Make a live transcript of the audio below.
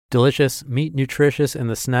Delicious, meat nutritious, and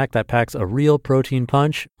the snack that packs a real protein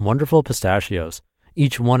punch, Wonderful Pistachios.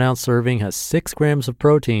 Each 1 ounce serving has 6 grams of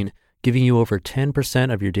protein, giving you over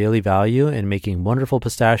 10% of your daily value and making Wonderful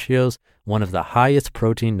Pistachios one of the highest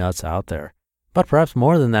protein nuts out there. But perhaps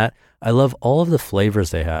more than that, I love all of the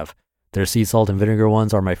flavors they have. Their sea salt and vinegar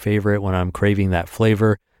ones are my favorite when I'm craving that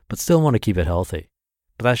flavor, but still want to keep it healthy.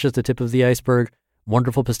 But that's just the tip of the iceberg.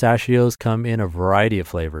 Wonderful Pistachios come in a variety of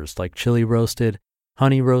flavors like chili roasted,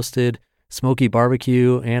 honey roasted, smoky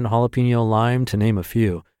barbecue, and jalapeno lime, to name a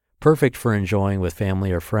few. Perfect for enjoying with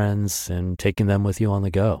family or friends and taking them with you on the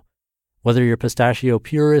go. Whether you're a pistachio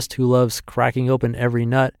purist who loves cracking open every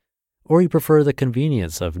nut, or you prefer the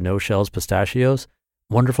convenience of no-shells pistachios,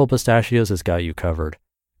 Wonderful Pistachios has got you covered.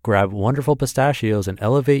 Grab Wonderful Pistachios and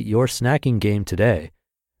elevate your snacking game today.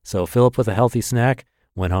 So fill up with a healthy snack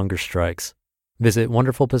when hunger strikes. Visit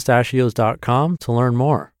wonderfulpistachios.com to learn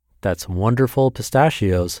more. That's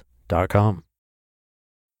wonderfulpistachios.com.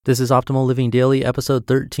 This is Optimal Living Daily, episode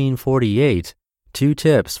 1348, 2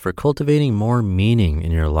 Tips for Cultivating More Meaning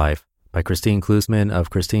in Your Life by Kristine Klussman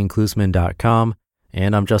of KristineKlussman.com.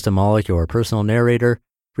 And I'm Justin Malik, your personal narrator,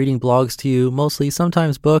 reading blogs to you, mostly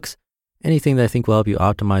sometimes books, anything that I think will help you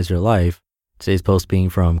optimize your life. Today's post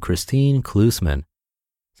being from Kristine Klussman.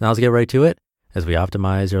 So now let's get right to it as we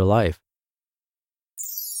optimize your life.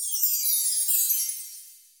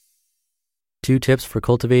 2 Tips for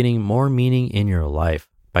Cultivating More Meaning in Your Life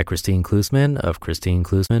by Kristine Klussman of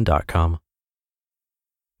KristineKlussman.com.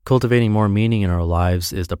 Cultivating more meaning in our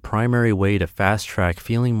lives is the primary way to fast-track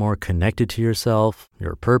feeling more connected to yourself,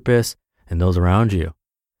 your purpose, and those around you.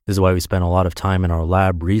 This is why we spend a lot of time in our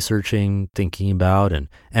lab researching, thinking about, and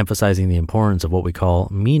emphasizing the importance of what we call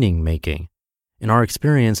meaning making. In our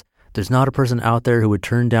experience, there's not a person out there who would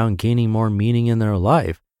turn down gaining more meaning in their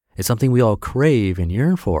life. It's something we all crave and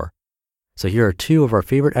yearn for. So here are 2 of our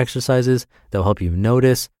favorite exercises that will help you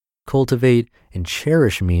notice, cultivate, and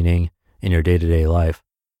cherish meaning in your day-to-day life.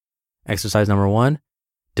 Exercise number 1,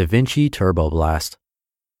 Da Vinci Turbo Blast.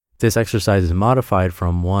 This exercise is modified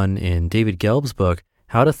from one in David Gelb's book,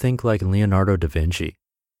 How to Think Like Leonardo da Vinci.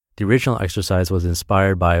 The original exercise was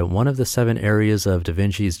inspired by one of the 7 areas of Da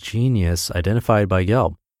Vinci's genius identified by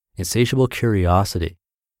Gelb, insatiable curiosity.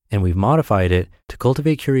 And we've modified it to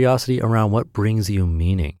cultivate curiosity around what brings you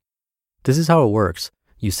meaning. This is how it works.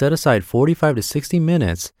 You set aside 45 to 60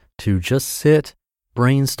 minutes to just sit,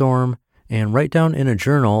 brainstorm, and write down in a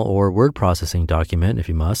journal or word processing document, if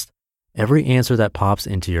you must, every answer that pops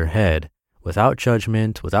into your head without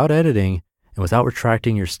judgment, without editing, and without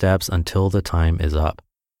retracting your steps until the time is up.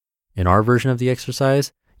 In our version of the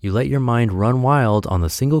exercise, you let your mind run wild on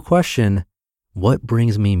the single question, what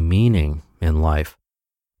brings me meaning in life?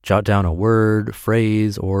 Jot down a word,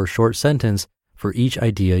 phrase, or short sentence for each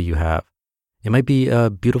idea you have. It might be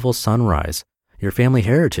a beautiful sunrise, your family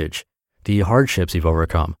heritage, the hardships you've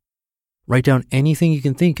overcome. Write down anything you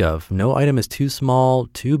can think of. No item is too small,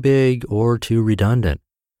 too big, or too redundant.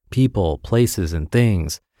 People, places, and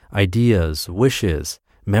things, ideas, wishes,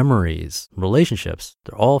 memories, relationships,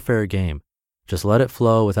 they're all fair game. Just let it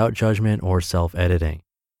flow without judgment or self-editing.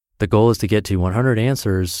 The goal is to get to 100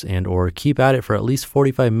 answers and or keep at it for at least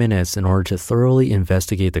 45 minutes in order to thoroughly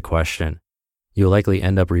investigate the question. You'll likely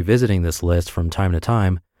end up revisiting this list from time to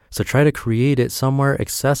time, so try to create it somewhere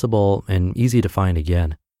accessible and easy to find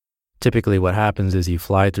again. Typically what happens is you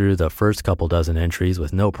fly through the first couple dozen entries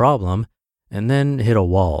with no problem and then hit a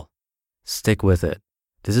wall. Stick with it.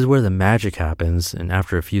 This is where the magic happens, and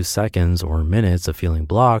after a few seconds or minutes of feeling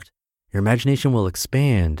blocked, your imagination will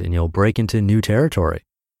expand and you'll break into new territory.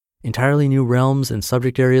 Entirely new realms and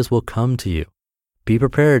subject areas will come to you. Be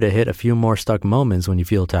prepared to hit a few more stuck moments when you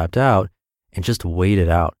feel tapped out, and just wait it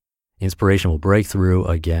out. Inspiration will break through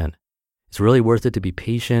again. It's really worth it to be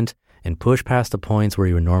patient and push past the points where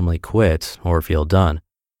you would normally quit or feel done.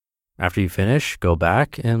 After you finish, go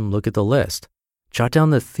back and look at the list. Jot down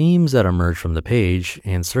the themes that emerge from the page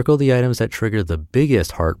and circle the items that trigger the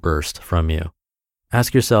biggest heartburst from you.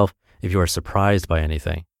 Ask yourself if you are surprised by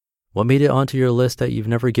anything. What made it onto your list that you've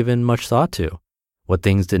never given much thought to? What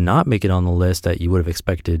things did not make it on the list that you would have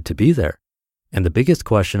expected to be there? And the biggest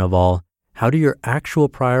question of all, how do your actual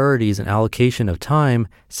priorities and allocation of time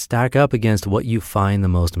stack up against what you find the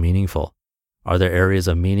most meaningful? Are there areas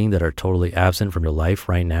of meaning that are totally absent from your life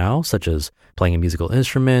right now, such as playing a musical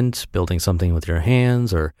instrument, building something with your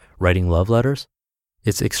hands, or writing love letters?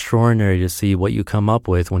 It's extraordinary to see what you come up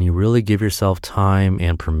with when you really give yourself time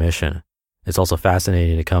and permission. It's also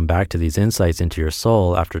fascinating to come back to these insights into your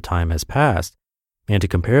soul after time has passed and to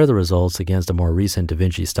compare the results against a more recent Da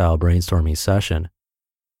Vinci-style brainstorming session.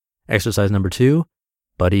 Exercise number 2,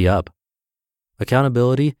 buddy up.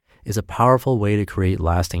 Accountability is a powerful way to create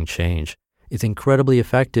lasting change. It's incredibly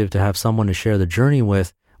effective to have someone to share the journey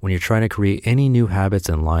with when you're trying to create any new habits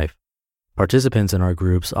in life. Participants in our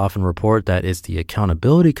groups often report that it's the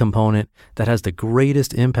accountability component that has the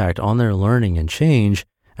greatest impact on their learning and change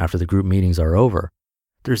after the group meetings are over.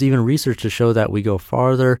 There's even research to show that we go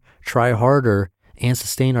farther, try harder, and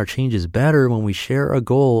sustain our changes better when we share a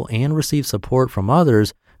goal and receive support from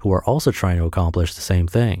others who are also trying to accomplish the same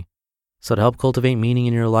thing. So to help cultivate meaning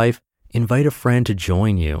in your life, invite a friend to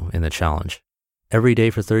join you in the challenge. Every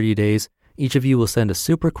day for 30 days, each of you will send a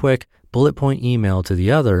super quick bullet point email to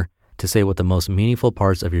the other to say what the most meaningful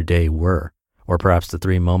parts of your day were, or perhaps the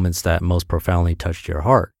 3 moments that most profoundly touched your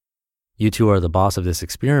heart. You two are the boss of this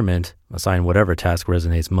experiment. Assign whatever task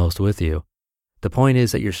resonates most with you. The point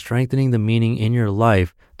is that you're strengthening the meaning in your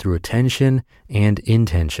life through attention and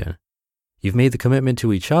intention. You've made the commitment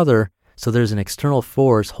to each other, so there's an external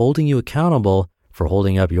force holding you accountable for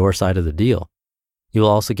holding up your side of the deal. You'll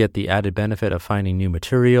also get the added benefit of finding new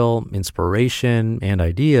material, inspiration, and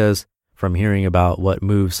ideas from hearing about what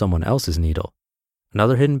moves someone else's needle.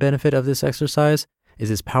 Another hidden benefit of this exercise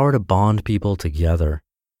is its power to bond people together.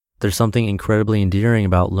 There's something incredibly endearing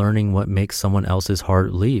about learning what makes someone else's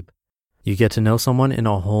heart leap. You get to know someone in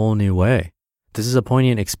a whole new way. This is a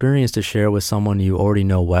poignant experience to share with someone you already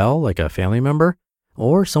know well, like a family member,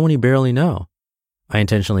 or someone you barely know. I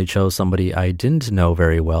intentionally chose somebody I didn't know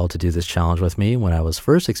very well to do this challenge with me when I was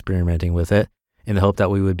first experimenting with it, in the hope that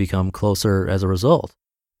we would become closer as a result.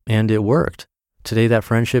 And it worked. Today, that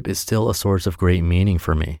friendship is still a source of great meaning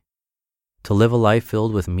for me. To live a life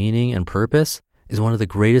filled with meaning and purpose is one of the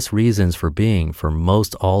greatest reasons for being for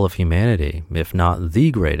most all of humanity, if not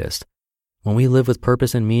the greatest. When we live with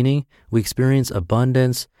purpose and meaning, we experience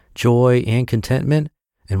abundance, joy, and contentment,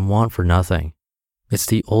 and want for nothing. It's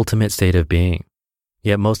the ultimate state of being.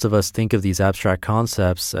 Yet most of us think of these abstract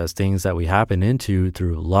concepts as things that we happen into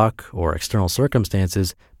through luck or external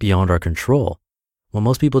circumstances beyond our control. What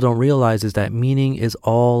most people don't realize is that meaning is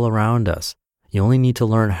all around us. You only need to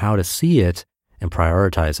learn how to see it and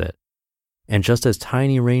prioritize it. And just as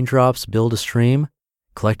tiny raindrops build a stream,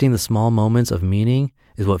 collecting the small moments of meaning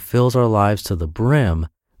is what fills our lives to the brim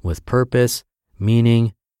with purpose,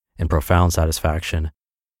 meaning, and profound satisfaction.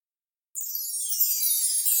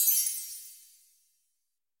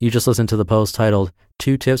 You just listened to the post titled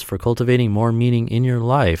 2 Tips for Cultivating More Meaning in Your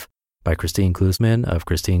Life by Kristine Klussman of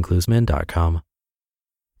KristineKlussman.com.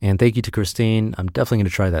 And thank you to Kristine. I'm definitely going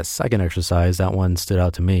to try that second exercise. That one stood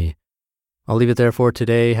out to me. I'll leave it there for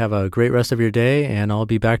today. Have a great rest of your day, and I'll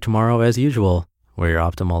be back tomorrow as usual, where your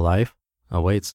optimal life awaits.